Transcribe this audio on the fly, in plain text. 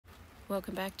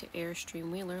Welcome back to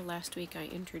Airstream Wheeler. Last week I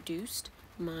introduced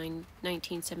my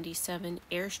 1977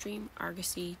 Airstream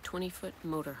Argosy 20-foot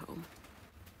motorhome.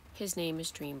 His name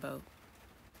is Dreamboat.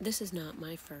 This is not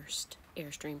my first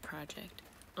Airstream project.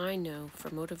 I know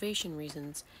for motivation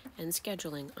reasons and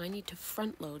scheduling I need to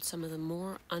front load some of the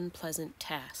more unpleasant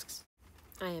tasks.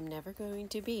 I am never going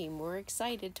to be more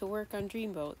excited to work on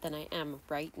Dreamboat than I am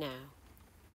right now.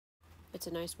 It's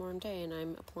a nice warm day and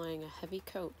I'm applying a heavy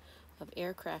coat of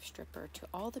aircraft stripper to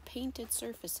all the painted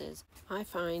surfaces. I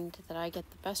find that I get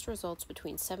the best results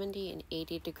between 70 and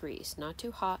 80 degrees, not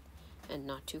too hot and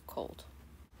not too cold.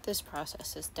 This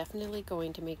process is definitely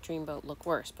going to make Dreamboat look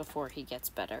worse before he gets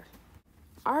better.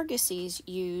 Argosys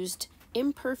used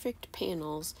imperfect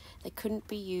panels that couldn't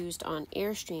be used on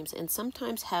Airstreams and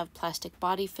sometimes have plastic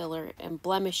body filler and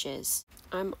blemishes.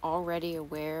 I'm already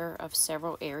aware of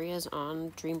several areas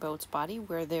on Dreamboat's body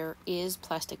where there is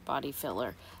plastic body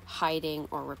filler hiding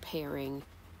or repairing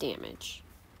damage.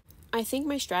 I think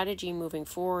my strategy moving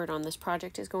forward on this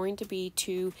project is going to be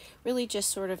to really just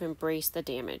sort of embrace the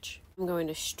damage. I'm going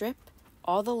to strip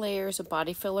all the layers of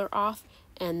body filler off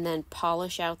and then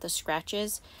polish out the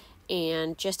scratches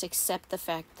and just accept the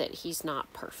fact that he's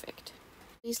not perfect.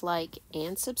 Please like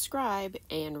and subscribe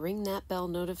and ring that bell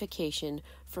notification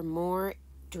for more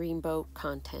Dreamboat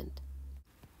content.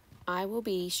 I will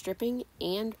be stripping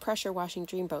and pressure washing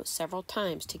Dreamboat several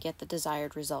times to get the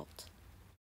desired result.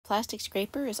 Plastic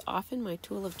scraper is often my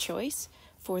tool of choice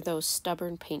for those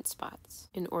stubborn paint spots.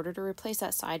 In order to replace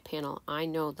that side panel, I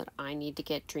know that I need to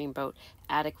get Dreamboat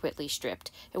adequately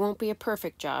stripped. It won't be a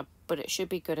perfect job, but it should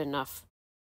be good enough